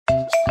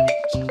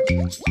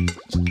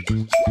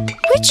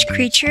Which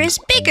creature is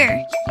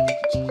bigger?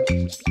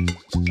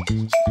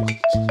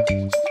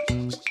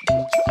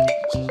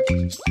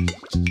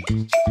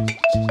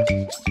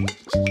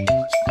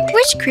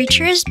 Which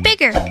creature is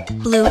bigger,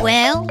 blue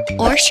whale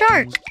or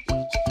shark?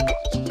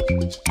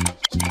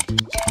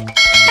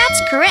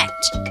 That's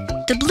correct.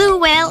 The blue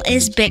whale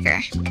is bigger.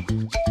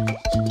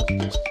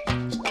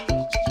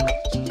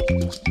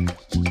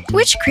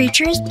 Which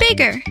creature is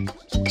bigger,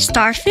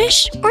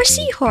 starfish or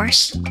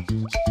seahorse?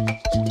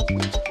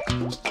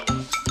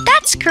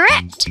 That's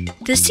correct.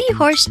 The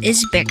seahorse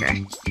is bigger.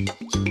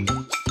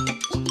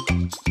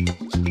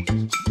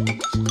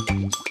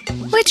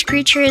 Which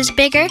creature is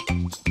bigger,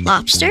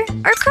 lobster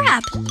or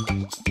crab?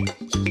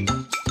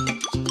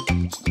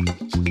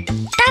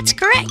 That's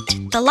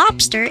correct. The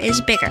lobster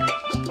is bigger.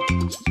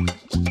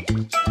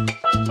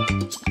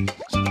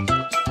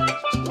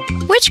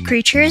 Which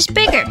creature is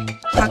bigger,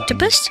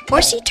 octopus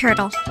or sea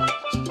turtle?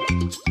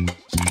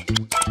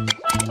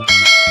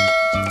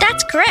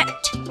 That's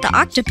correct. The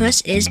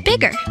octopus is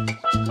bigger.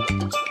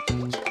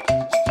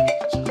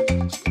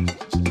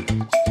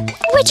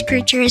 Which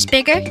creature is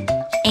bigger,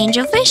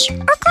 angelfish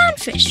or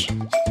clownfish?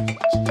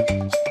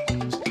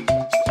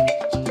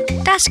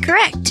 That's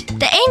correct.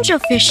 The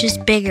angelfish is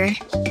bigger.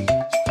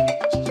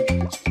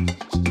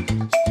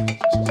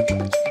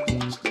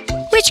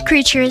 Which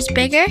creature is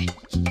bigger,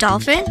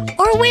 dolphin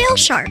or whale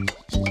shark?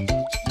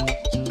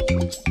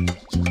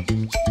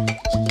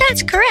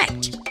 That's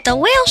correct. The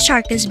whale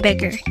shark is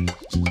bigger.